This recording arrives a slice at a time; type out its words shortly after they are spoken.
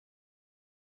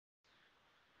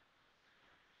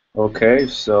Okay,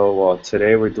 so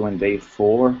today we're doing day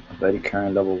 4 of Eddy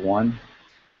Current Level 1.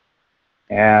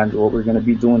 And what we're going to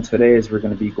be doing today is we're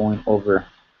going to be going over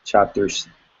chapters,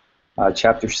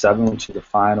 chapter 7, which is the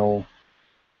final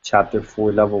chapter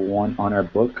for Level 1 on our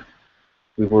book.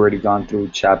 We've already gone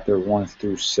through chapter 1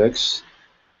 through 6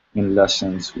 in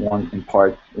lessons 1 in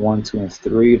part 1, 2, and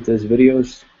 3 of these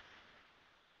videos.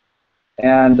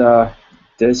 And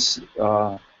this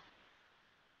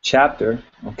chapter,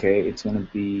 okay, it's going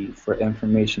to be for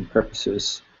information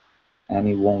purposes and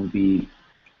it won't be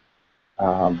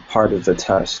part of the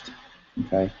test.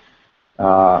 Okay.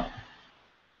 Uh,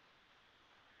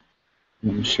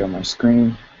 Let me share my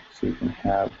screen so you can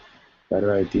have a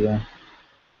better idea.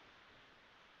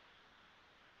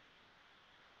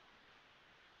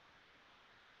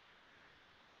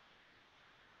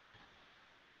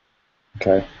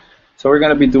 Okay. So we're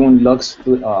going to be doing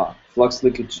flux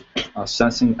leakage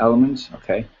sensing elements.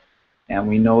 Okay. And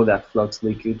we know that flux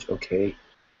leakage. Okay.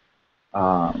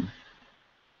 Um,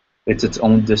 it's its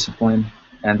own discipline,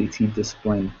 NDT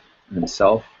discipline in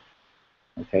itself.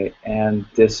 Okay. And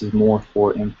this is more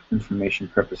for information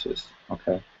purposes.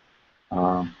 Okay.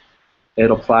 Um,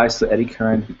 it applies to eddy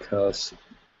current because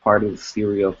part of the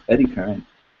theory of eddy current,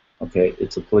 okay,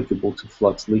 it's applicable to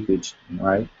flux leakage,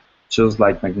 right? Just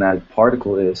like magnetic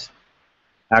particle is.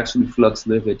 Actually, flux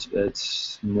leakage,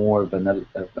 it's more of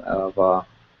a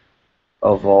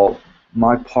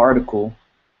my particle,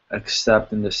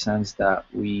 except in the sense that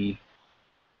we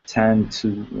tend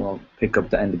to, well, pick up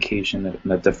the indication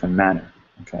in a different manner.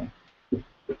 Okay.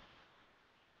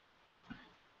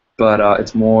 But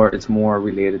it's more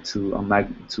related to a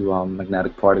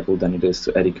magnetic particle than it is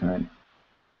to eddy current.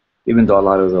 Even though a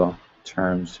lot of the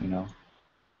terms, you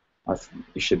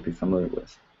should be familiar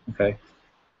with. Okay.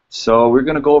 So we're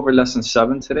gonna go over lesson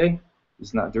 7 today.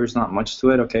 There's not much to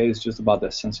it. Okay, it's just about the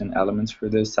sensing elements for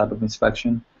this type of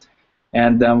inspection,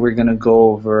 and then we're gonna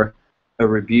go over a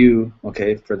review.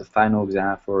 Okay, for the final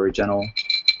exam for general.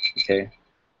 Okay.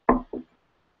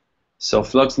 So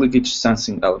flux leakage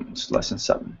sensing elements, lesson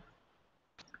 7.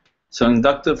 So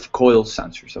inductive coil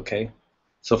sensors. Okay.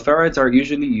 So ferrites are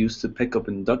usually used to pick up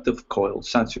inductive coil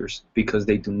sensors because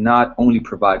they do not only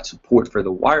provide support for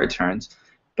the wire turns,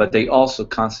 but they also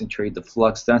concentrate the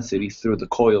flux density through the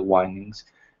coil windings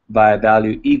by a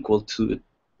value equal to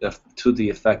the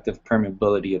effective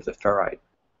permeability of the ferrite.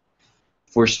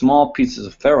 For small pieces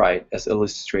of ferrite, as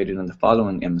illustrated in the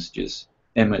following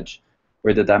image,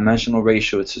 where the dimensional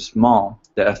ratio is small,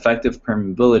 the effective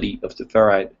permeability of the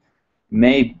ferrite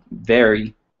may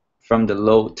vary from the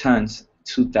low tens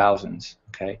to thousands.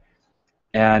 Okay,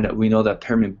 and we know that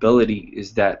permeability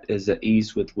is the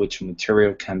ease with which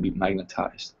material can be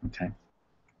magnetized. Okay,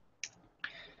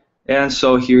 and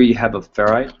so here you have a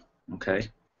ferrite. Okay,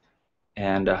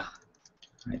 and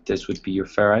right, this would be your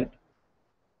ferrite.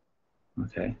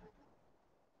 Okay,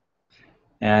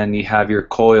 and you have your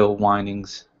coil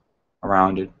windings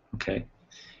around it. Okay,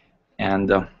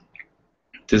 and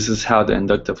this is how the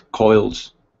inductive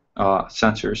coils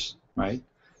sensors, right,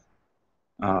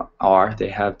 are. They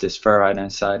have this ferrite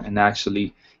inside, and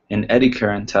actually in eddy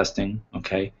current testing,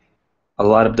 okay, a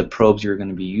lot of the probes you're going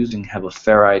to be using have a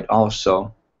ferrite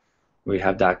also, where you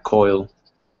have that coil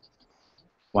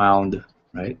wound,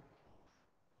 right,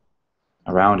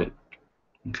 around it.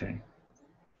 Okay.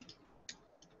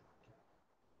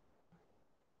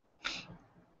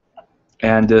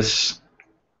 And this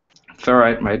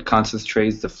ferrite, right,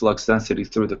 concentrates the flux density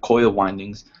through the coil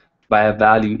windings by a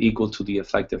value equal to the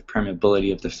effective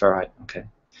permeability of the ferrite. Okay.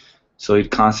 So it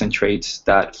concentrates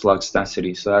that flux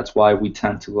density. So that's why we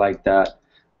tend to like that,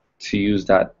 to use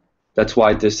that. That's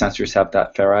why these sensors have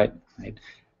that ferrite, right?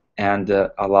 And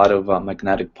a lot of a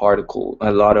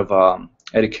lot of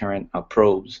eddy current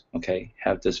probes, okay,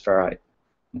 have this ferrite.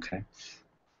 Okay.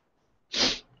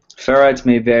 Ferrites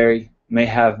may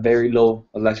have very low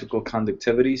electrical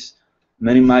conductivities,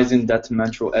 minimizing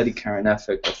detrimental eddy current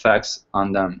effects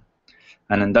on them.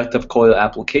 An inductive coil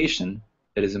application,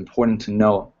 it is important to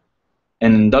know.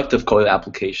 In inductive coil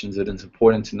applications, it is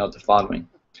important to note the following.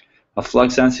 A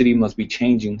flux density must be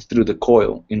changing through the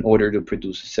coil in order to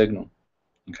produce a signal.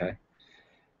 Okay.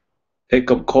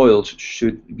 Pickup coils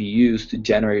should be used to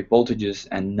generate voltages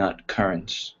and not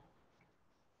currents.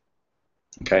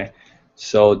 Okay.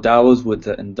 So that was with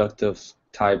the inductive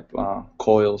type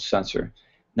coil sensor.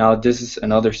 Now this is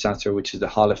another sensor, which is the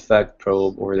Hall effect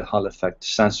probe or the Hall effect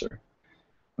sensor.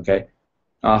 Okay.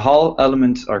 Hall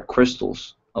elements are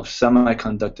crystals of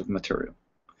semiconductive material.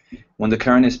 When the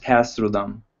current is passed through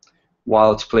them,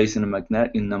 while it's placed in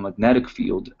a magnetic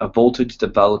field, a voltage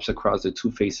develops across the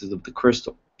two faces of the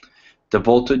crystal. The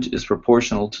voltage is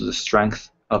proportional to the strength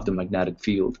of the magnetic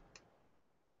field.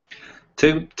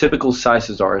 Typical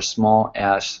sizes are as small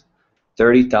as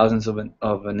 30 thousandths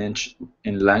of an inch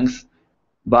in length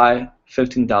by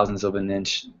 15 thousandths of an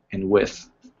inch in width,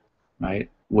 right?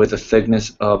 With a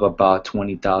thickness of about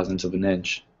 20 thousandths of an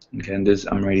inch. Okay, and this,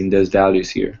 I'm writing those values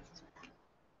here.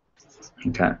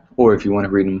 Okay, or if you want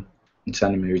to read them in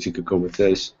centimeters, you could go with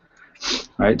this.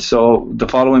 All right, so the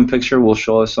following picture will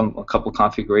show us a couple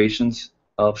configurations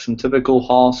of some typical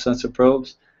Hall sensor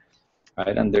probes,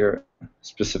 right, and their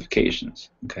specifications.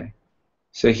 Okay,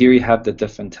 so here you have the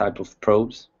different type of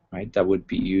probes, right, that would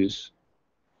be used.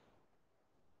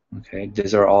 Okay,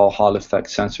 these are all Hall effect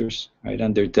sensors, right,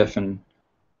 and they're different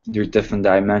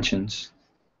dimensions,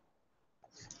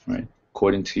 right,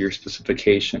 according to your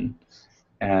specification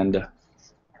and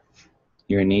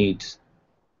your needs.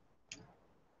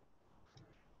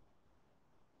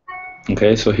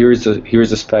 Okay, so here's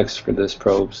the specs for this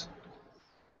probes.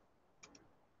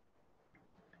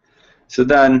 So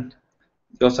then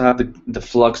you also have the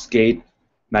flux gate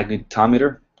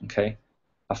magnetometer. Okay,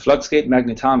 a flux gate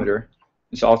magnetometer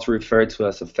is also referred to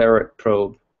as a ferrite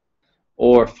probe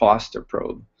or Foster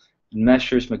probe. It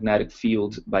measures magnetic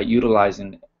fields by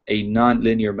utilizing a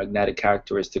non-linear magnetic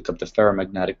characteristic of the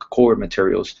ferromagnetic core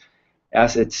materials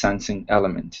as its sensing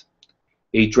element.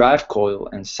 A drive coil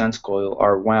and sense coil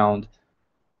are wound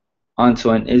onto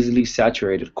an easily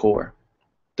saturated core.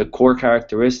 The core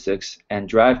characteristics and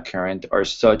drive current are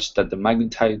such that the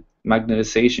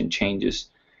magnetization changes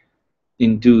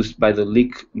induced by the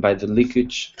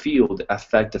leakage field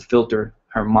affect the filter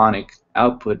harmonic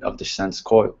output of the sense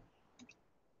coil.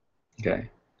 Okay.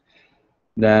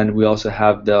 Then we also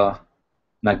have the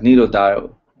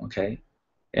magnetodiode. Okay,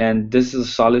 and this is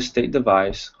a solid state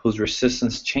device whose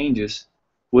resistance changes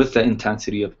with the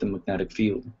intensity of the magnetic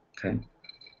field. Okay.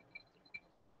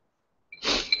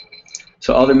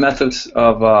 So other methods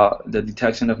of the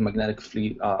detection of magnetic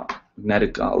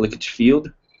leakage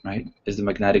field, right, is the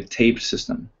magnetic tape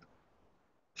system.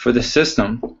 For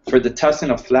the testing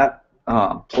of flat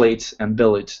plates and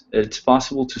billets, it's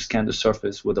possible to scan the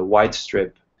surface with a white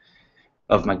strip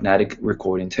of magnetic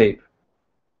recording tape.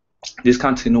 These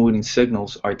continuity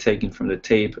signals are taken from the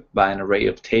tape by an array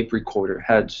of tape recorder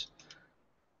heads.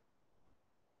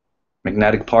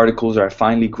 Magnetic particles are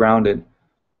finely ground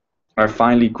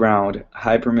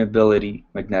high-permeability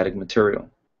magnetic material,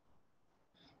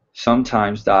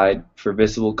 sometimes dyed for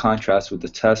visible contrast with the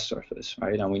test surface,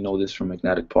 right? And we know this from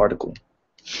magnetic particle.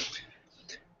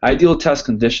 Ideal test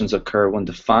conditions occur when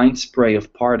the fine spray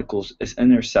of particles is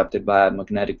intercepted by a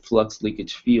magnetic flux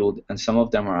leakage field, and some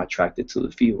of them are attracted to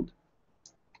the field,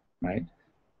 right?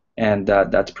 And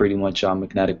that's pretty much a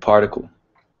magnetic particle,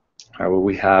 right, where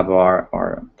we have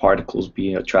our particles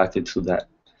being attracted to that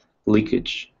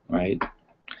leakage, right?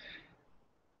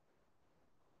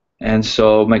 And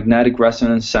so magnetic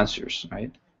resonance sensors,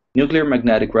 right? Nuclear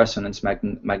magnetic resonance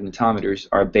magnetometers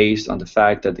are based on the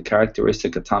fact that the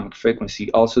characteristic atomic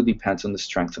frequency also depends on the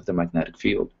strength of the magnetic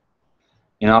field.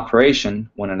 In operation,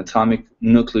 when an atomic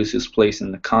nucleus is placed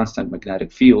in a constant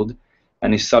magnetic field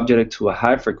and is subjected to a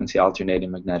high-frequency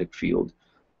alternating magnetic field,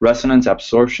 resonance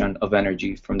absorption of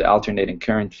energy from the alternating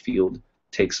current field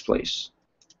takes place.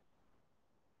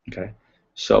 Okay,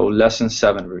 so lesson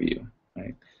 7 review.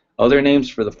 Right? Other names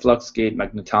for the flux gate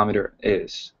magnetometer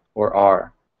is, or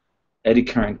are, eddy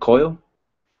current coil?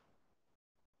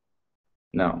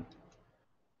 No.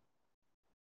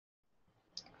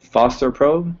 Foster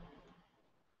probe?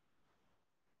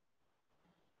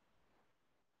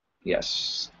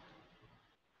 Yes.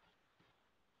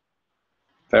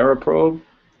 Ferroprobe?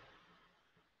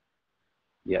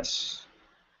 Yes.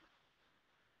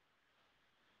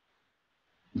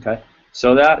 Okay.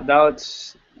 So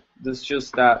that's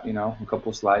just that, you know, a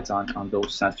couple slides on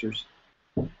those sensors.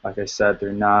 Like I said,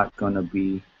 they're not gonna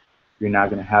be, you're not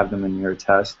gonna have them in your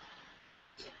test.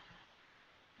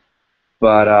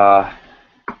 But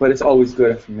it's always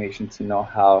good information to know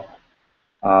how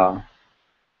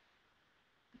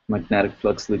magnetic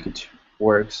flux leakage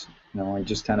works. You know, and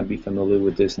just kind of be familiar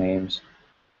with these names.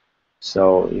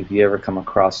 So if you ever come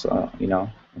across, you know,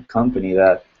 a company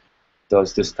that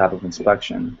does this type of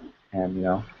inspection, and you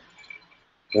know,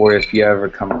 or if you ever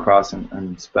come across an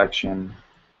inspection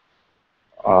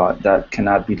that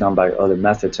cannot be done by other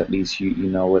methods, at least you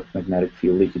know what magnetic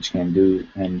field leakage can do,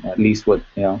 and at least what,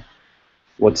 you know,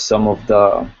 what some of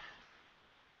the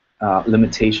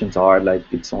limitations are, like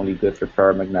it's only good for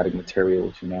ferromagnetic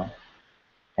materials, you know,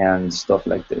 and stuff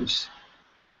like this.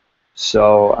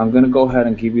 So I'm going to go ahead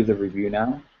and give you the review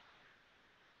now,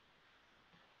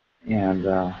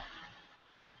 and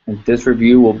this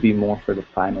review will be more for the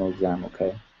final exam,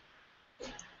 okay?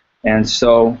 And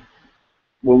so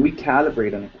when we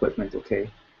calibrate an equipment, okay,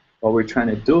 what we're trying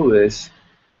to do is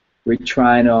we're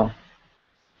trying to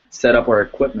set up our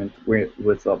equipment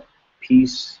with a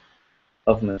piece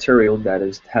of material that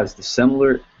has the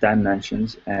similar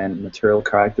dimensions and material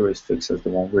characteristics as the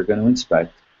one we're going to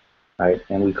inspect, right?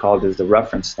 And we call this the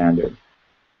reference standard.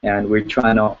 And we're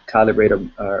trying to calibrate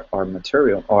our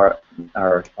material,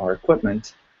 our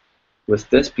equipment with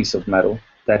this piece of metal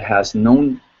that has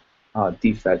known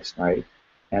defects, right?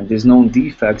 And these known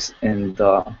defects in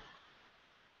the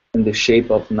shape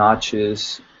of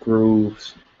notches,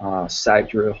 grooves,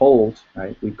 sag-drill holes,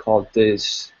 right? We call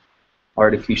this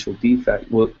artificial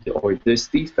defect, or this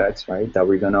defects, right? That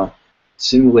we're gonna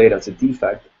simulate as a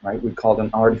defect, right? We call them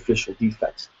artificial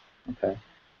defects. Okay,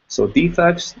 so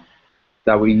defects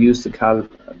that we use to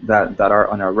that are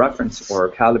on our reference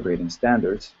or calibrating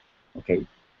standards, okay,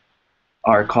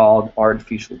 are called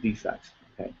artificial defects.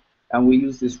 Okay, and we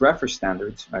use these reference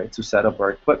standards, right, to set up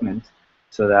our equipment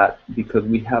so that because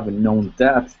we have a known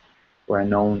depth or a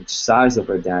known size of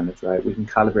our damage, right, we can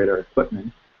calibrate our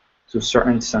equipment to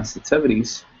certain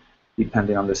sensitivities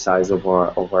depending on the size of our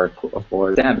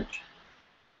damage.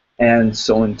 And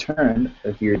so in turn,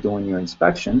 if you're doing your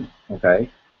inspection, okay,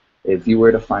 if you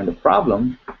were to find a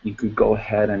problem, you could go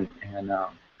ahead and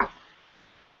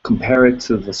compare it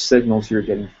to the signals you're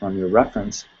getting from your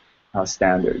reference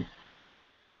standard.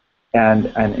 And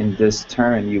in this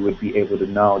turn, you would be able to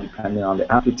know, depending on the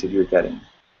amplitude you're getting,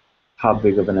 how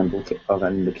big of an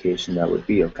indication that would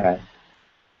be, okay?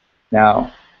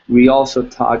 Now, we also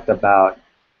talked about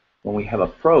when we have a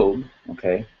probe,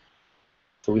 okay?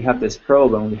 So we have this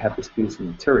probe and we have this piece of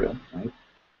material, right?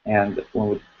 And when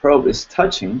the probe is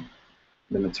touching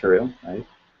the material, right,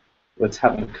 it's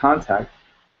having contact,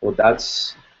 well,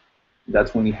 that's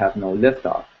when you have no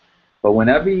liftoff. But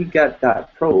whenever you get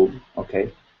that probe,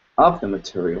 okay, of the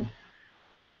material,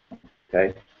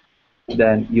 okay,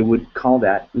 then you would call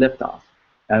that liftoff.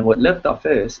 And what liftoff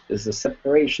is the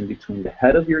separation between the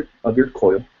head of your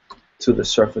coil to the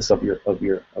surface of your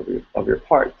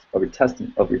part, of your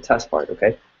test part,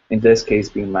 okay? In this case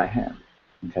being my hand,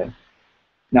 okay?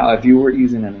 Now if you were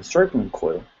using an encircling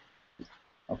coil,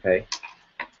 okay,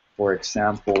 for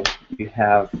example, you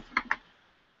have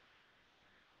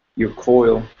your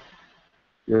coil,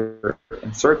 your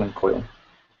encircling coil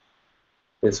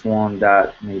is one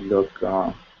that may look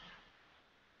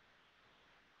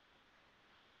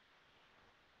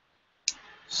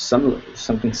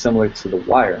something similar to the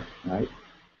wire, right,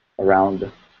 around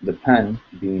the pen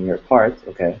being your part,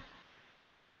 okay.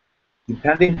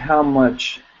 Depending how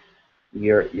much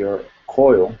your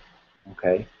coil,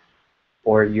 okay,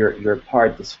 or your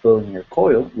part is filling your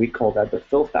coil, we call that the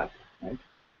fill factor, right?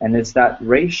 And it's that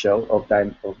ratio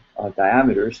of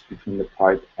diameters between the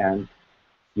part and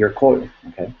your coil,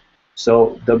 okay.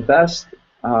 So the best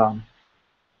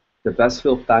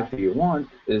fill factor you want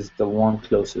is the one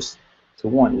closest to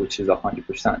 1, which is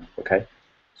 100%, okay.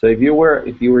 So if you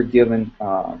were given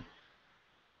a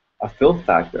fill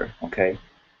factor, okay,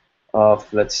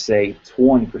 of let's say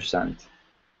 20%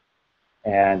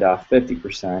 and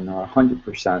 50% or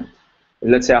 100%,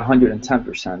 let's say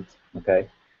 110%, okay,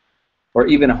 or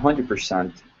even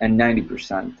 100% and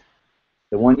 90%,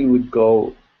 the one you would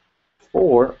go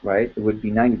for, right, it would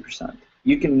be 90%.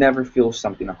 You can never fill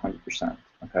something 100%,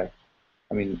 okay.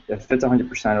 I mean, if it's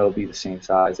 100%, it'll be the same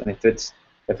size, and if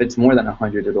it's more than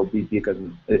 100, it'll be because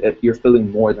you're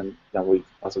filling more than what you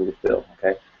possibly fill,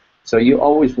 okay. So you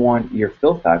always want your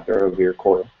fill factor of your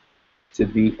coil to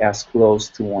be as close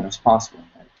to 1 as possible.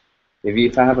 Right?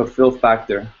 If I have a fill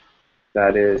factor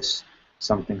that is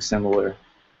something similar,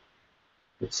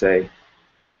 let's say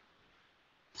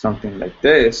something like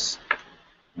this,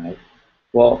 right?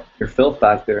 Well, your fill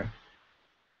factor,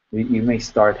 you may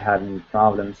start having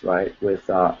problems, right, with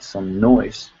some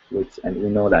noise, and we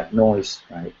know that noise,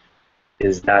 right,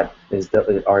 it's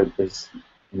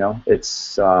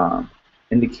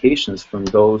indications from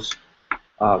those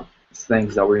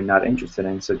things that we're not interested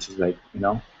in, such as, like,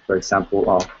 for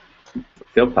example,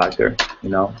 fill factor,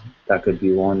 that could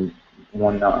be one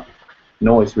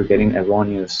noise. We're getting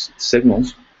erroneous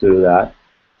signals due to that.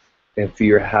 If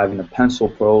you're having a pencil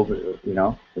probe,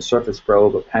 a surface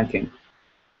probe, a panking,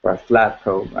 or a flat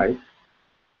probe, right,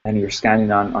 and you're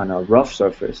scanning on a rough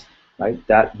surface, right,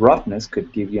 that roughness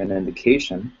could give you an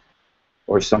indication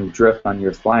or some drift on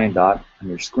your flying dot on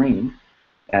your screen,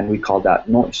 and we call that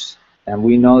noise. And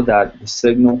we know that the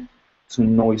signal to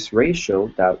noise ratio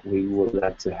that we would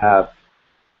like to have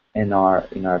in our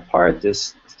part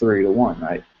is 3 to 1,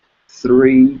 right?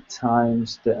 3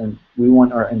 times we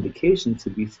want our indication to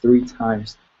be 3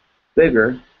 times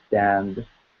bigger than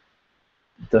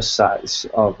the size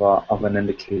of an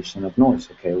indication of noise,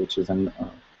 okay, which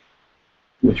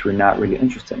we're not really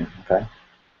interested in, okay.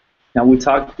 Now um,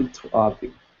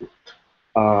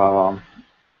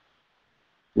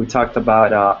 we talked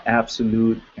about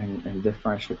absolute and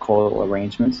differential coil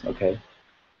arrangements, okay.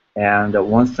 And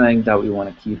one thing that we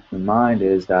want to keep in mind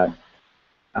is that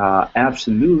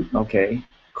absolute, okay,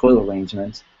 coil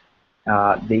arrangements,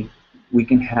 they we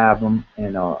can have them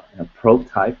in a probe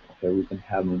type, okay. We can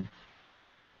have them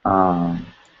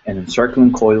in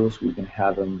encircling coils. We can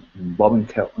have them in bobbin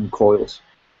coils,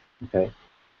 okay.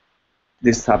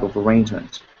 This type of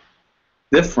arrangement.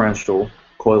 Differential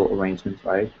coil arrangements,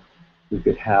 right? We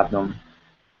could have them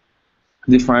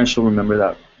differential. Remember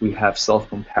that we have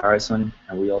self-comparison,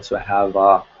 and we also have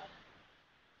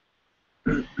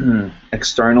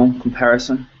external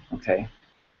comparison, okay.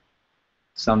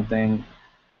 Something,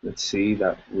 let's see,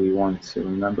 that we want to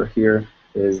remember here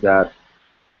is that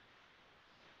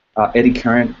eddy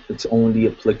current, it's only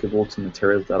applicable to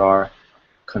materials that are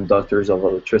conductors of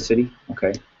electricity,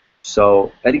 okay.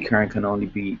 So eddy current can only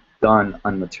be done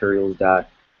on materials that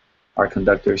are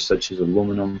conductors such as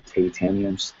aluminum,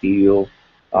 titanium, steel,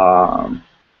 um,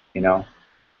 you know,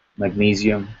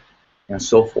 magnesium, and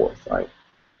so forth, right?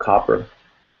 Copper.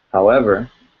 However,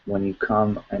 when you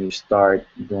come and you start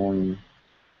doing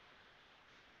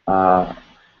uh,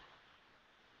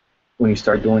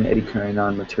 eddy current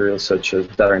on materials such as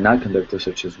that are not conductors,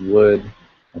 such as wood,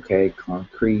 okay,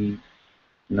 concrete,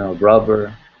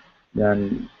 rubber,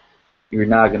 then you're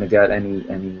not going to get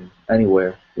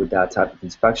anywhere with that type of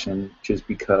inspection, just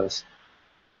because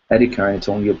eddy current is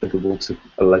only applicable to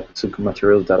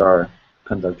materials that are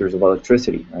conductors of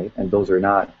electricity, right? And those are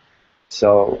not.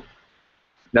 So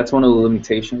that's one of the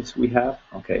limitations we have.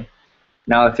 Okay.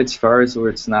 Now, if it's ferrous or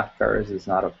it's not ferrous, it's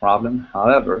not a problem.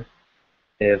 However,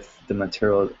 if the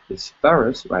material is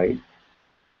ferrous, right,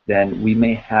 then we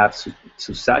may have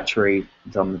to saturate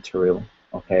the material,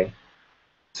 okay,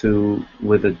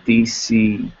 with a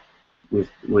DC with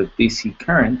DC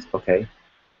current, okay,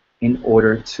 in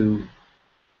order to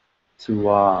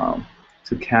um,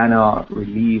 to kind of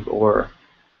relieve or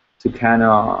to kind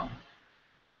of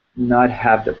not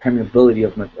have the permeability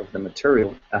of the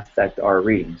material affect our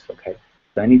readings, okay.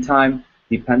 So anytime,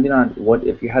 depending on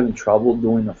if you're having trouble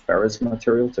doing a ferrous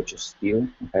material such as steel,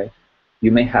 okay,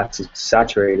 you may have to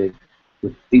saturate it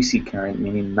with DC current,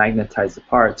 meaning magnetize the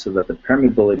part so that the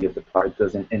permeability of the part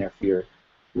doesn't interfere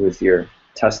with your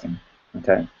testing,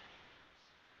 okay.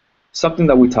 Something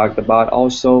that we talked about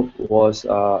also was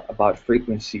about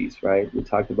frequencies, right? We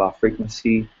talked about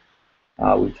frequency.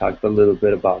 We talked a little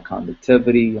bit about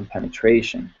conductivity and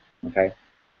penetration, okay?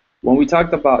 When we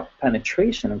talked about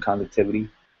penetration and conductivity,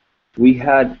 we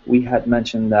had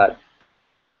mentioned that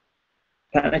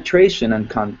penetration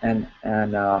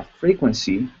and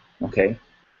frequency, okay,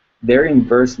 they're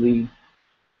inversely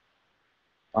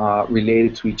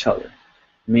related to each other.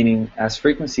 Meaning, as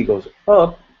frequency goes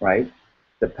up, right,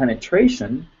 the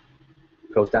penetration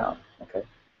goes down, okay?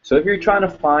 So if you're trying to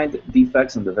find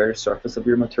defects on the very surface of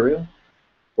your material,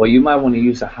 well, you might want to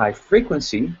use a high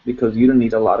frequency because you don't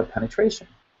need a lot of penetration,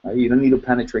 right? You don't need to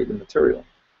penetrate the material.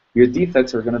 Your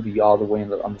defects are going to be all the way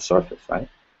on the surface, right?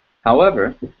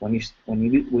 However, when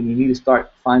you need to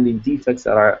start finding defects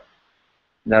that are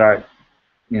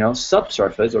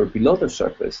subsurface or below the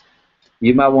surface,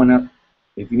 you might want to,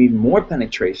 if you need more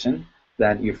penetration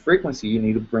than your frequency, you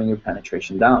need to bring your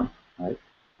penetration down, right?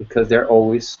 Because they're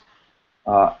always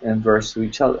inverse to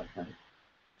each other, right?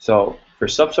 So for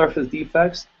subsurface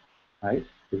defects, right,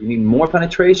 if you need more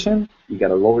penetration, you got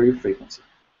to lower your frequency.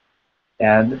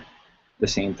 And the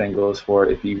same thing goes for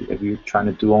if you're trying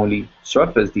to do only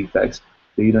surface defects,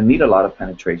 so you don't need a lot of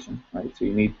penetration, right? So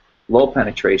you need low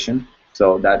penetration,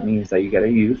 so that means that you got to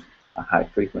use a high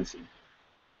frequency.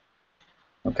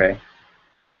 Okay.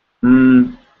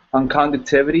 On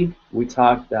conductivity, we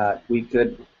talked that we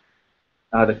could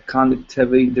the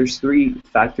conductivity. There's three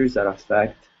factors that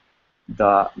affect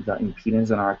the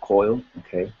impedance in our coil.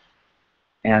 Okay,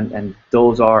 and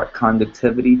those are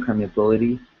conductivity,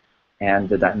 permeability, and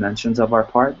the dimensions of our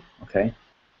part. Okay,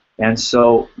 and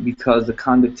so because the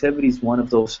conductivity is one of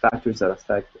those factors that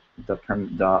affect the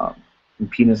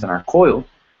impedance in our coil,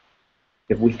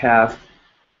 if we have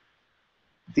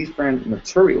different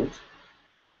materials,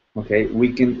 okay,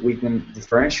 we can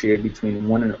differentiate between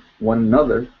one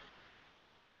another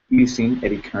using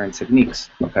eddy current techniques.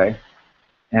 Okay,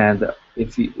 and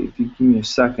if you give me a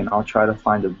second, I'll try to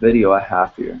find a video I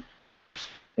have here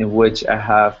in which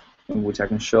I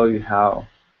can show you how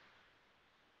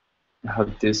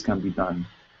this can be done.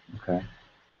 Okay.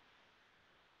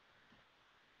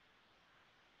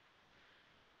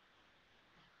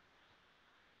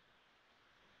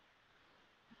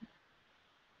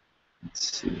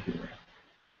 Let's see here.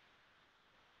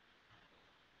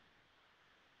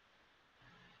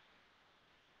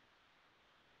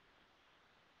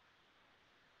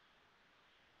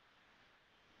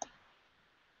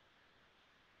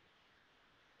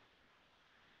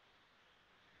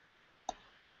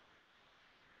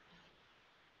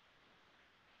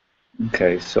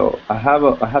 Okay, so I have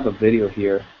a video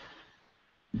here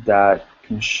that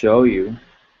can show you,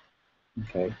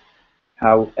 okay,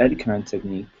 how eddy current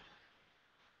technique,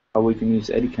 how we can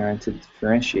use eddy current to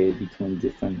differentiate between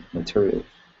different materials,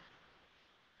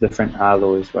 different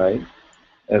alloys, right?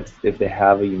 If they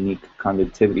have a unique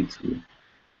conductivity to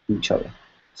each other.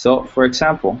 So, for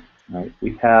example, right,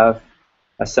 we have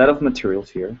a set of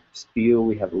materials here: steel,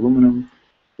 we have aluminum,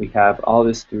 we have all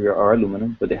these three are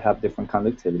aluminum, but they have different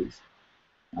conductivities.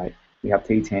 Right? We have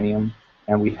titanium,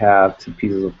 and we have two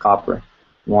pieces of copper,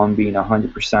 one being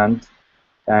 100%,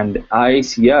 and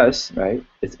IACS, right?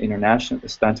 It's international.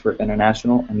 It stands for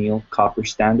International Anneal Copper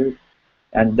Standard,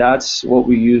 and that's what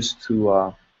we use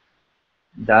to.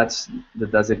 That's the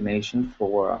designation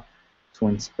for to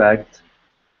inspect.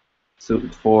 So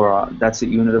that's a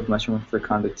unit of measurement for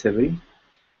conductivity.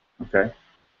 Okay,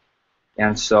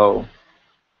 and so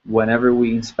whenever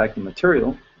we inspect the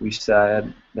material, we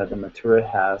said that the material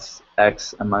has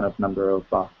X amount of number of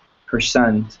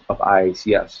percent of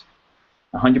IACS.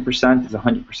 100% is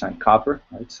 100% copper,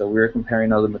 right? So we're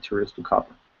comparing other materials to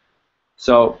copper.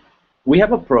 So we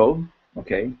have a probe,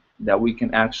 okay, that we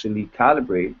can actually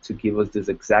calibrate to give us these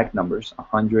exact numbers,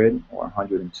 100 or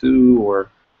 102 or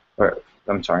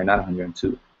I'm sorry, not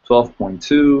 102,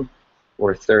 12.2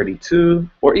 or 32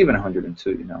 or even 102,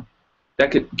 you know. That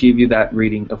could give you that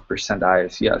reading of percent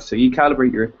ISES. So you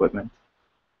calibrate your equipment,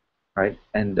 right?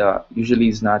 And usually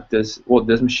it's not this, well,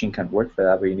 this machine can't work for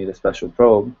that, but you need a special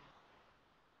probe.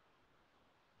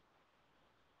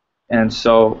 And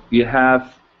so you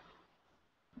calibrate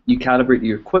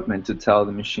your equipment to tell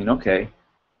the machine, okay,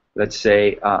 let's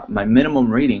say my minimum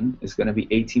reading is going to be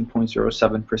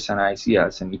 18.07%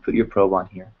 ICS, and you put your probe on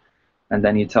here. And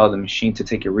then you tell the machine to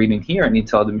take a reading here, and you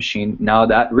tell the machine now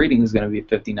that reading is going to be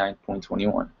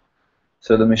 59.21.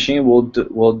 So the machine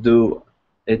will do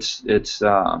its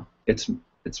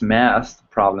math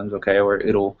problems, okay, or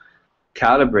it'll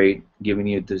calibrate giving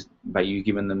you this by you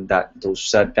giving them those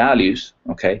set values,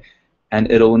 okay, and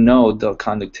it'll know the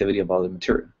conductivity of all the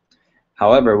material.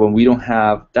 However, when we don't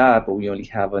have that, but we only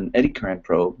have an eddy current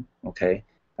probe, okay,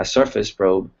 a surface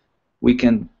probe, we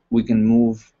can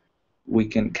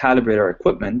calibrate our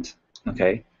equipment,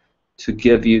 okay, to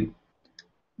give you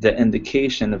the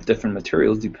indication of different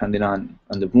materials depending on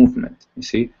the movement. You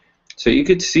see, so you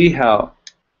could see how,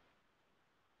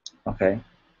 okay,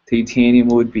 titanium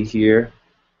would be here,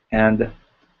 and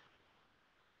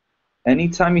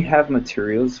anytime you have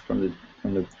materials from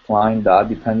the flying dot,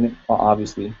 depending, well,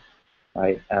 obviously,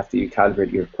 right, after you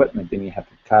calibrate your equipment, then you have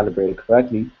to calibrate it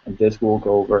correctly, and this will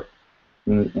go over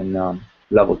in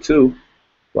level 2.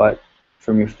 But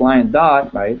from your flying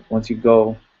dot, right, once you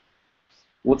go,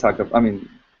 we'll talk about, I mean,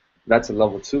 that's a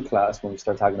level 2 class when we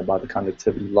start talking about the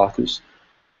conductivity locus.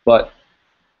 But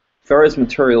ferrous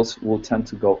materials will tend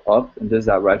to go up in this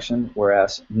direction,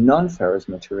 whereas non-ferrous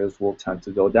materials will tend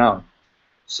to go down.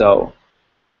 So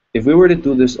if we were to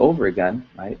do this over again,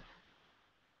 right,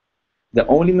 the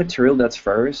only material that's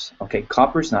ferrous, okay,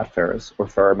 copper is not ferrous or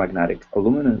ferromagnetic,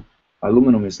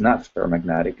 aluminum is not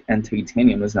ferromagnetic, and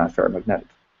titanium is not ferromagnetic.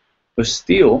 But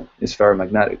steel is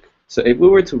ferromagnetic. So if we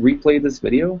were to replay this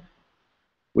video,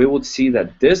 we would see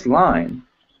that this line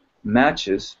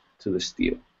matches to the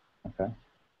steel. Okay.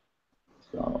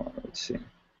 So let's see.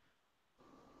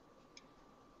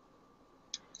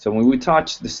 So when we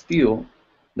touch the steel,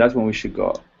 that's when we should go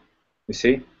up. You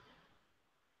see?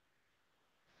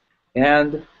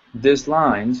 And these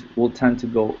lines will tend to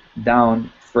go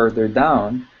down further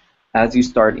down as you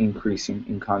start increasing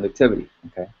in conductivity.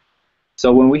 Okay.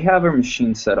 So when we have our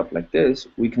machine set up like this,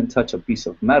 we can touch a piece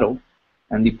of metal,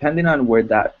 and depending on where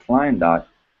that flying dot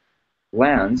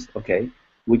lands, okay,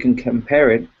 we can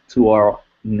compare it to our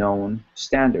known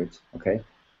standards. Okay.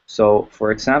 So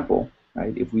for example,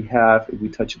 right, if we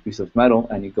touch a piece of metal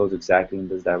and it goes exactly in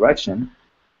this direction,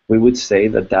 we would say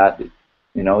that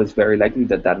it's very likely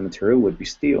that material would be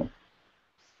steel.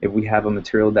 If we have a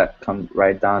material that comes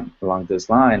right down along this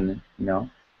line,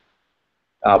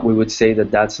 we would say that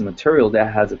that's a material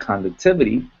that has a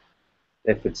conductivity,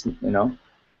 if it's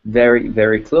very,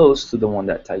 very close to the one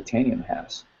that titanium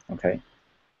has. Okay.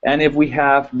 And if we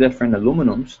have different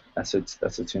aluminums, as it's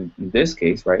in this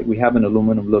case, right, we have an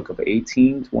aluminum look of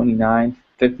 18, 29,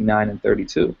 59, and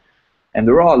 32. And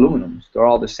they're all aluminums. They're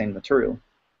all the same material.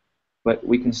 But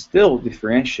we can still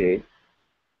differentiate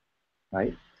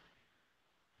right,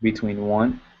 between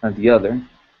one and the other,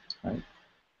 right?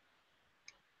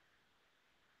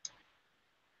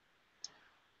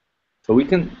 So we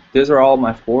can, these are all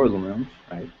my 4 aluminums,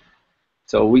 right?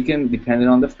 So we can, depending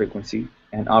on the frequency,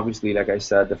 and obviously, like I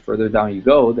said, the further down you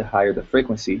go, the higher the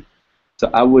frequency. So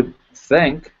I would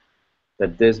think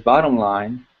that this bottom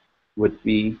line would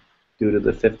be due to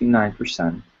the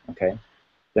 59%, okay?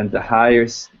 Then the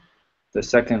highest, the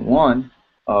second one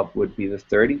up would be the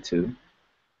 32,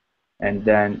 and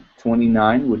then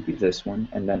 29 would be this one,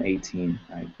 and then 18,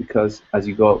 right? Because as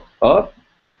you go up,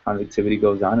 conductivity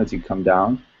goes down. As you come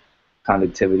down,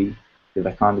 conductivity,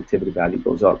 the conductivity value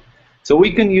goes up. So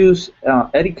we can use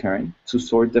eddy current to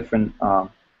sort different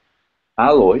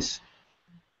alloys,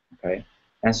 okay,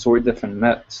 and sort different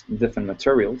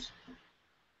materials,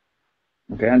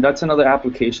 okay, and that's another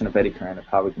application of eddy current of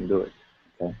how we can do it,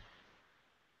 okay.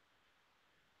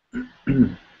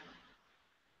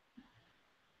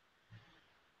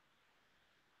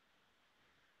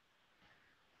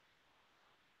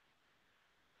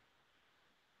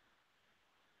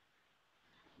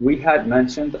 We had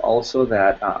mentioned also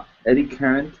that eddy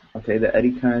current, okay, the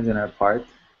eddy currents in our part,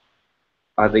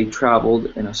 they traveled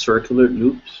in a circular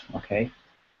loops, okay,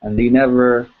 and they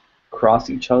never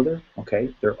cross each other,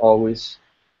 okay, they're always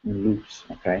in loops,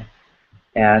 okay.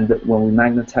 And when we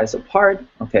magnetize a part,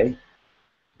 okay,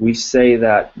 we say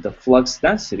that the flux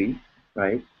density,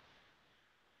 right,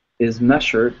 is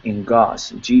measured in Gauss,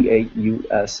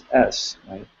 G-A-U-S-S,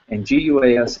 right, and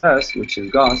G-U-A-S-S, which is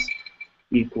Gauss,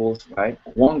 equals, right,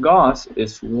 1 Gauss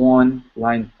is 1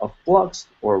 line of flux,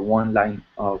 or 1 line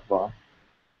of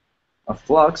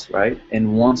flux, right,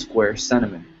 in 1 square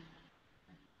centimeter.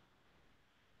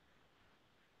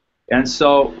 And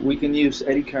so we can use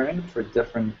eddy current for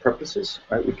different purposes,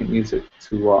 right? We can use it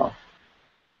to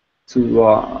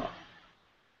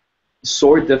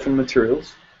sort different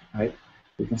materials, right?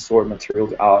 We can sort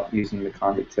materials out using the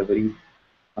conductivity,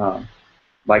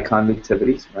 by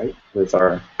conductivities, right, with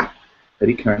our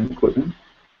eddy current equipment.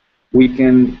 We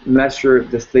can measure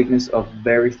the thickness of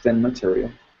very thin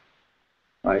material,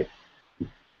 right?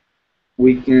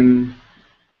 We can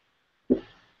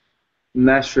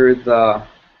measure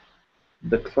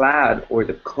the clad or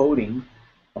the coating,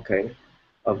 okay,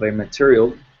 of a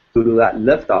material due to that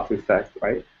liftoff effect,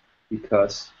 right?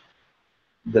 Because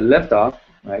the liftoff,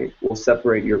 right, will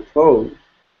separate your probe.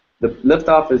 The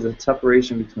liftoff is a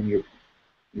separation between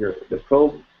the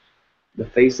probe, the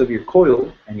face of your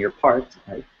coil, and your part,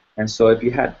 right? And so if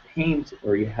you had paint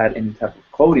or you had any type of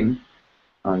coating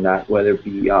on that, whether it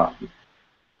be a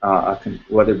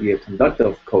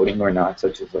conductive coating or not,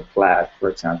 such as a clad, for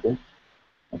example,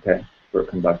 okay, for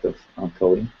conductive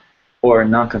coating, or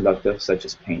non-conductive, such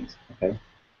as paint, okay,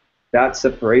 that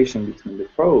separation between the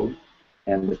probe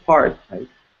and the part, right,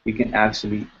 you can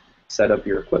actually set up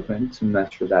your equipment to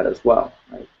measure that as well,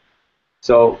 right?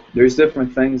 So there's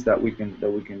different things that we can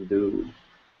do.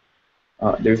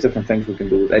 There's different things we can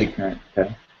do with eddy current,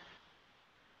 okay?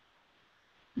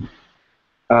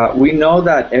 We know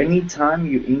that anytime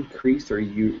you increase or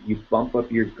you bump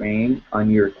up your gain on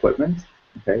your equipment,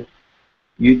 okay,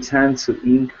 you tend to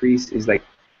increase, is like,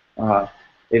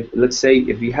 if, let's say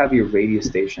if you have your radio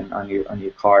station on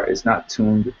your car, it's not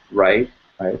tuned right,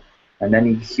 and then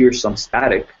you hear some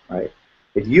static, right?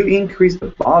 If you increase the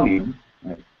volume,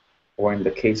 right, or in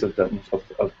the case of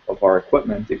of our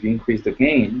equipment, if you increase the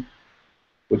gain,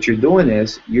 what you're doing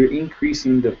is you're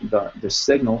increasing the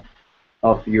signal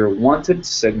of your wanted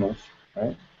signals,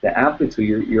 right? The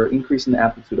amplitude, you're increasing the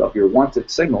amplitude of your wanted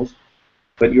signals,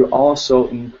 but you're also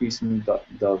increasing the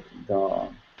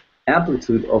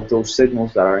amplitude of those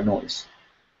signals that are noise,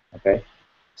 okay?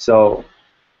 So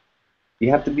you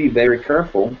have to be very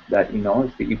careful that, you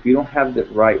know, if you don't have the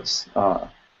right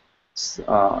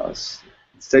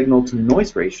signal to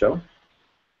noise ratio,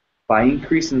 by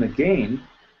increasing the gain,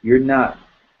 you're not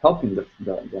helping the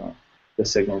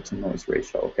signal to noise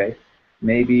ratio, okay?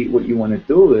 Maybe what you want to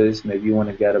do is, maybe you want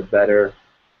to get a better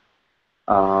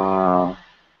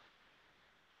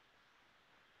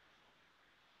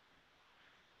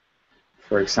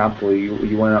for example,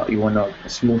 you wanna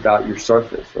smooth out your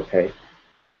surface, okay?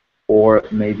 Or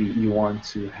maybe you want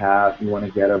to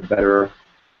get a better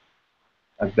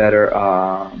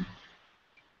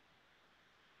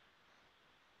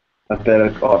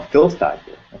fill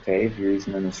factor, okay? If you're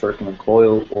using an encircling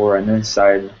coil or an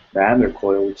inside diameter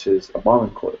coil, which is a Bowman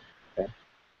coil, okay?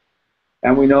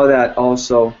 And we know that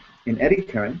also in eddy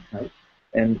current, right?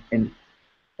 And in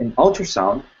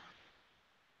ultrasound,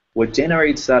 what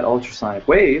generates that ultrasonic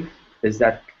wave is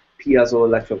that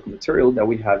piezoelectric material that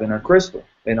we have in our crystal,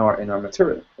 in our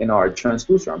material, in our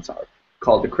transducer, I'm sorry,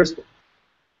 called the crystal.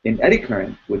 in eddy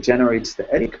current, what generates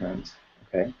the eddy current,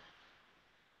 okay,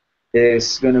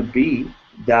 is going to be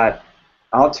that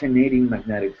alternating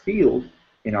magnetic field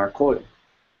in our coil.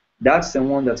 That's the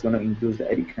one that's going to induce the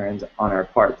eddy current on our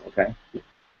part, okay?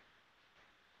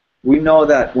 We know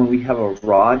that when we have a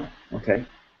rod, okay,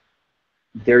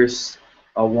 there's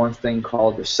one thing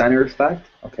called the center effect,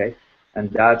 okay,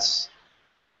 and that's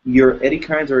your eddy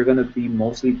currents are going to be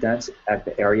mostly dense at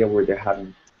the area where they're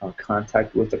having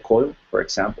contact with the coil. For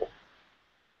example,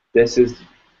 this is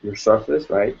your surface,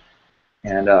 right,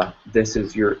 and this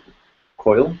is your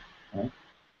coil. Right?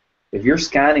 If you're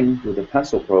scanning with a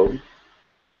pencil probe,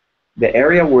 the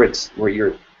area where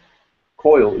your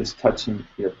coil is touching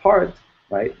your part,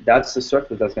 right, that's the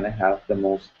surface that's going to have the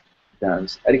most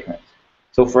dense eddy currents.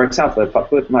 So for example, if I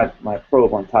put my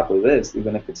probe on top of this,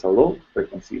 even if it's a low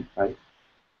frequency, right,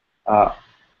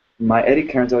 my eddy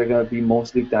currents are going to be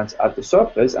mostly dense at the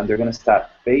surface, and they're going to start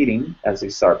fading as they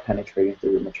start penetrating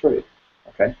through the material.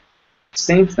 Okay.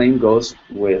 Same thing goes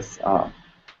with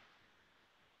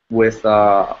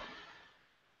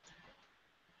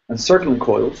encircling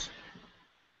coils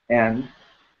and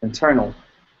internal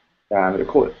diameter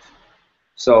coils.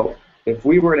 So if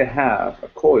we were to have a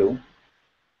coil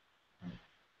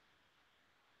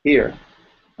here,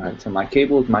 right, so my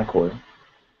cable is my coil,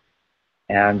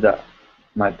 and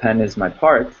my pen is my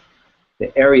part,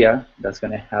 the area that's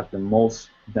going to have the most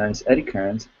dense eddy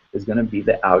currents is going to be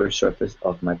the outer surface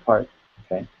of my part.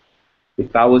 Okay.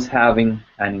 If I was having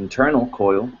an internal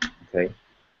coil, okay,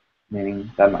 meaning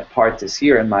that my part is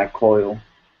here and my coil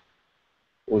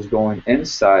was going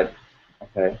inside,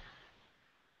 okay,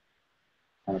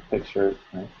 kind of picture it,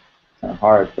 right? Kind of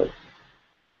hard, but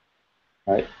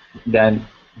right, then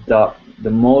the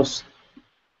most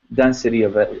density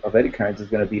of eddy currents is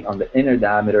going to be on the inner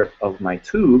diameter of my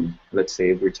tube. Let's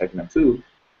say if we're checking a tube,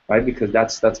 right? Because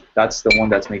that's the one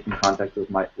that's making contact with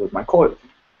my coil,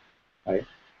 right?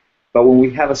 But when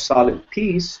we have a solid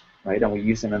piece, right, and we're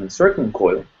using an encircling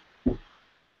coil,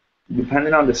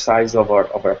 depending on the size of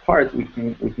our part, we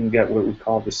can get what we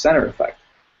call the center effect.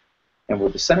 And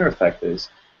what the center effect is,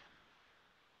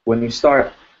 when you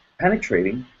start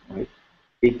penetrating, right,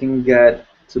 it can get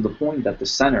to the point that the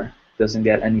center doesn't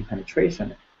get any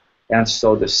penetration, and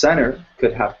so the center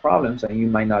could have problems, and you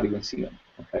might not even see them,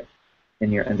 okay,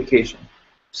 in your indication.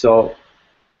 So,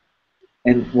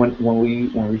 and when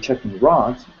we're checking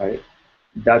rods, right,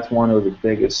 that's one of the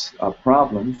biggest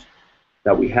problems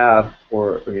that we have,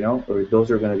 or those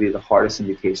are going to be the hardest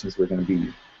indications we're going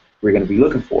to be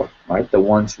looking for, right? The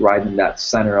ones right in that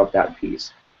center of that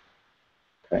piece.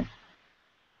 Okay.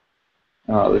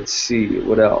 Let's see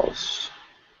what else.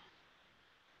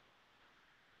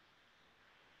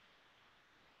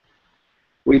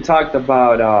 We talked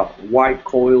about white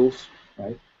coils,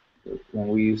 right? When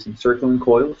we use encircling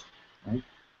coils,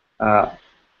 right?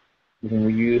 When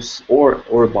we use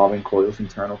or bobbin coils,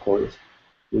 internal coils,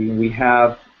 we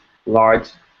have large,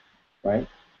 right?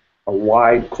 A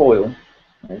wide coil,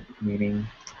 right? Meaning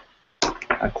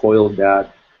a coil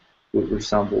that would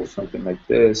resemble something like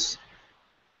this.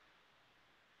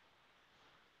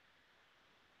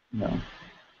 You know.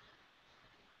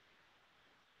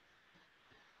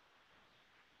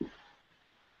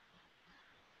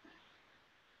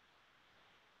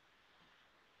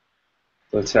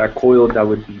 Let's say a coil that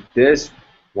would be this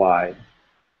wide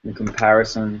in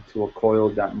comparison to a coil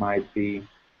that might be,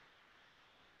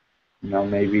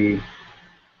 maybe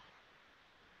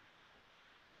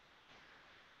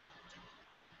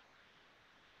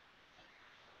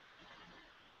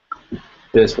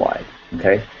this wide,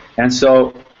 okay? And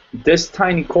so this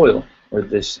tiny coil, or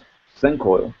this thin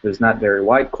coil, this not very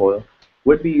wide coil,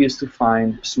 would be used to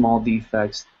find small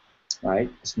defects, right?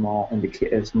 Small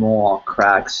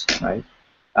cracks, right?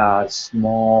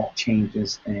 Small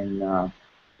changes in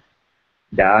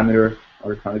diameter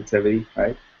or conductivity,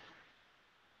 right?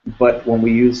 But when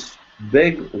we use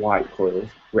big wide coils,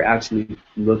 we're actually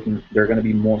looking, they're going to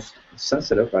be most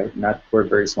sensitive, right? Not for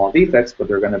very small defects, but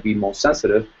they're going to be most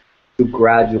sensitive to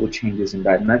gradual changes in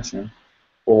dimension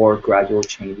or gradual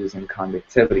changes in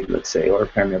conductivity, let's say, or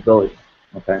permeability,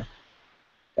 okay?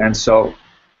 And so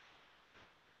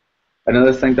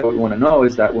another thing that we want to know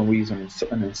is that when we use an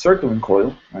encircling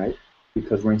coil, right,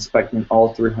 because we're inspecting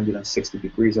all 360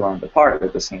 degrees around the part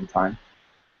at the same time,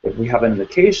 if we have an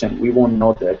indication, we won't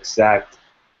know the exact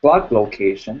plug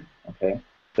location, okay?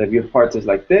 So if your part is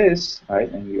like this,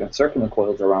 right, and you have circular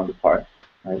coils around the part,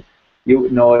 right, you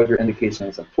would know if your indication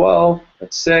is at 12,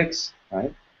 at 6,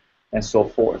 right, and so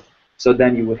forth. So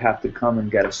then you would have to come and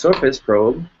get a surface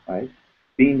probe, right?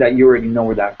 Being that you already know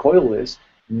where that coil is,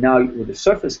 now with the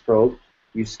surface probe,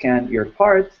 you scan your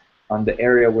part, on the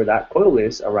area where that coil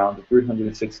is around the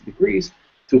 360 degrees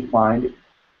to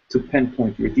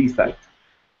pinpoint your defect.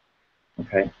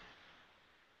 Okay.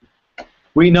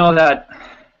 We know that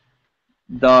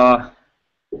the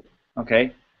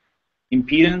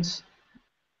impedance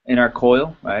in our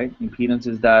coil, right? Impedance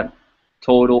is that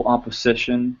total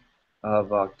opposition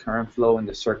of current flow in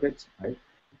the circuit, right?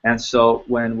 And so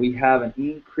when we have an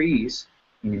increase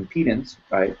in impedance,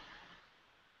 right,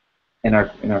 in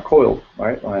our coil,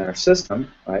 right, or in our system,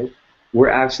 right, we're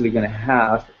actually going to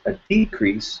have a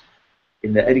decrease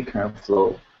in the eddy current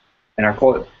flow in our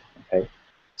coil. Okay,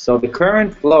 so the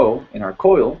current flow in our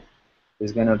coil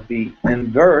is going to be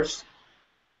inverse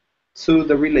to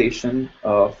the relation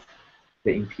of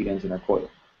the impedance in our coil.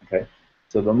 Okay,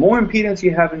 so the more impedance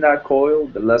you have in that coil,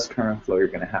 the less current flow you're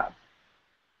going to have.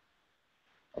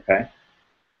 Okay.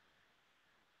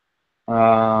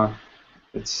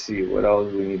 Let's see what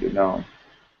else we need to know.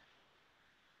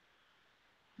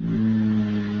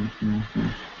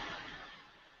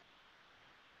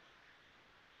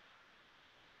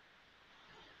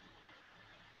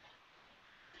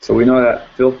 So we know that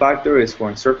fill factor is for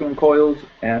encircling coils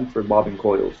and for bobbing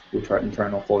coils, which are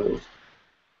internal coils.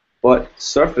 But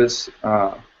surface,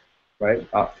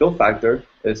 fill factor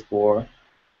is for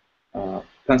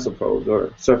pencil probes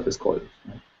or surface coils.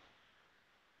 Right?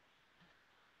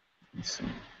 Let's see.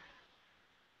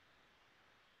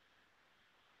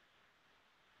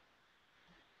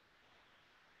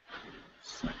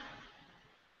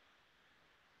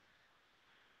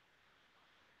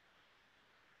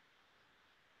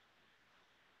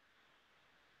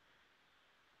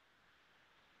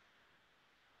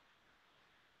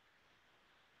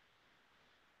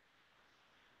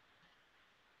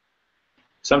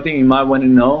 Something you might want to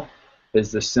know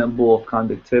is the symbol of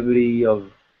conductivity,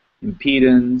 of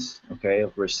impedance, okay,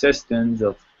 of resistance,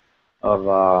 of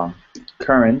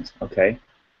current, okay,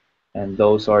 and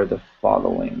those are the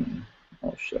following.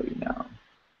 I'll show you now.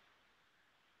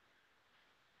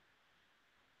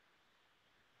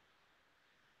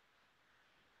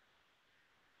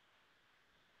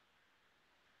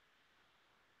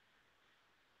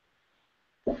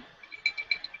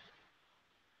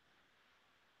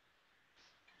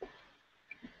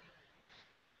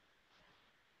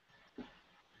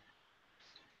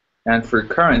 And for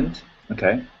current,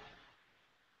 okay,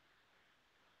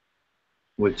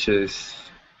 which is,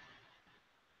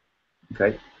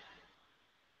 okay,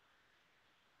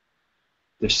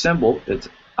 the symbol is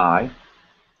I.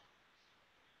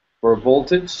 For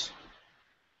voltage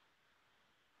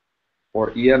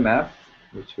or EMF,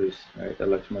 which is right,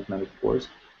 electromagnetic force,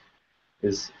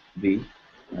 is V,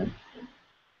 right,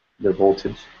 the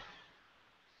voltage.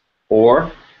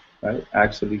 Or, right,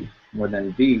 actually more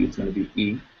than V, it's going to be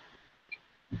E,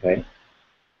 okay.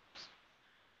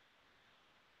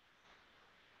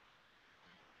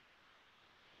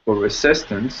 For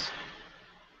resistance,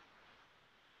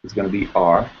 it's going to be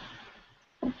R.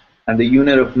 And the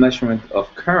unit of measurement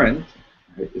of current,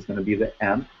 right, is going to be the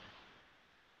amp,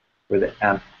 or the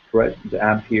amp, right, the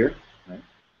ampere. Right.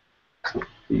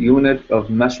 The unit of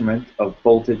measurement of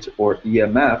voltage or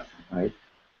EMF, right,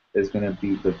 is going to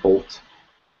be the volt.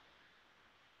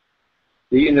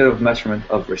 The unit of measurement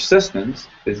of resistance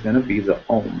is going to be the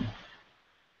ohm.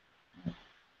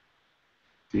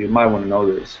 So you might want to know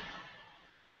this.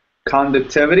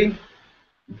 Conductivity,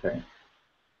 okay,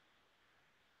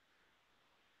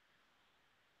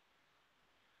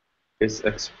 is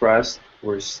expressed,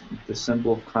 or the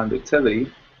symbol of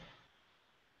conductivity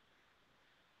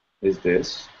is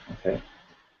this, okay,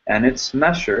 and it's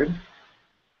measured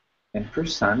in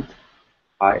percent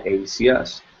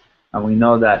IACS. And we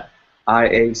know that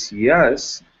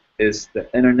IACS is the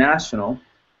International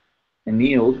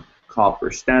Annealed Copper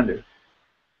Standard.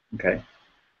 Okay,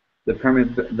 for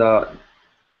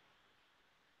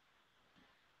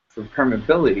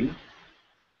permeability,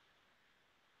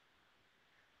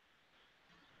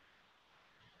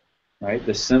 right,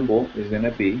 the symbol is going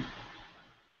to be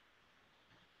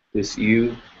this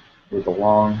U with a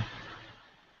long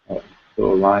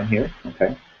little line here.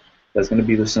 Okay, that's going to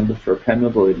be the symbol for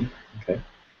permeability. Okay,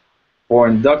 for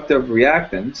inductive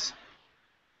reactance,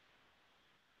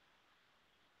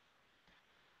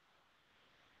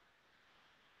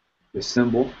 the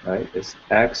symbol, right, is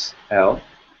XL.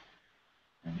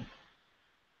 Right.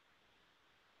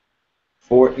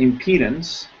 For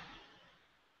impedance,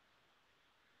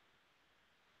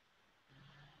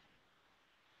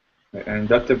 right,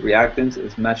 inductive reactance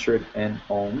is measured in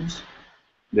ohms.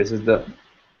 This is the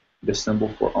symbol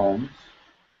for ohms.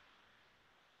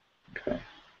 Okay.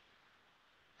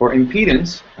 For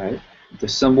impedance, right, the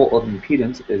symbol of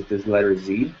impedance is this letter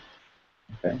Z.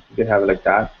 Okay, you can have it like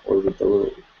that, or with the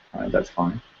little, that's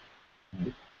fine.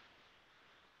 Right.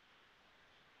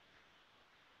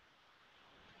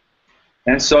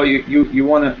 And so you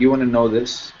wanna know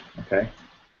this, okay?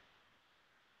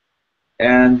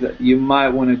 And you might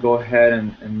want to go ahead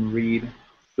and read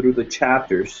through the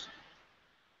chapters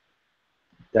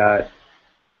that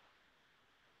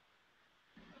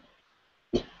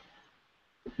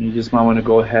you just might want to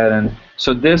go ahead and.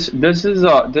 So this is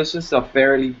a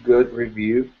fairly good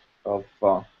review of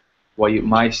what you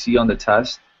might see on the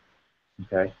test.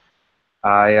 Okay,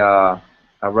 I uh,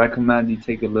 I recommend you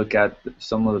take a look at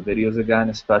some of the videos again,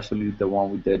 especially the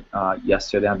one we did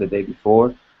yesterday and the day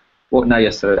before. Well, not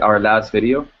yesterday, our last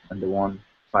video, and the one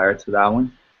prior to that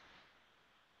one.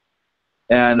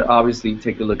 And obviously,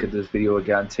 take a look at this video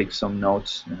again, take some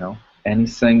notes.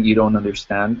 Anything you don't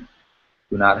understand,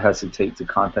 do not hesitate to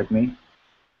contact me.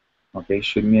 Okay,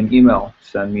 shoot me an email,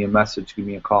 send me a message, give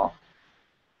me a call.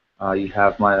 You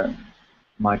have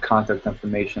my contact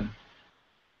information.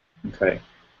 Okay,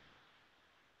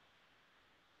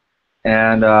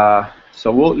 and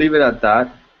so we'll leave it at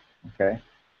that. Okay,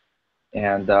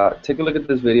 and take a look at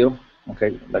this video.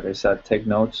 Okay, like I said, take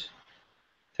notes.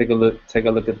 Take a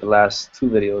look at the last two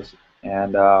videos,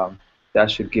 and that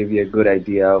should give you a good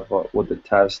idea of what the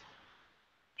test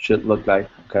should look like.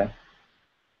 Okay,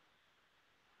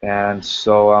 and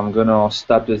so I'm gonna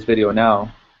stop this video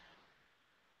now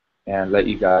and let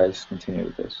you guys continue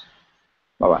with this.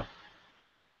 Bye bye.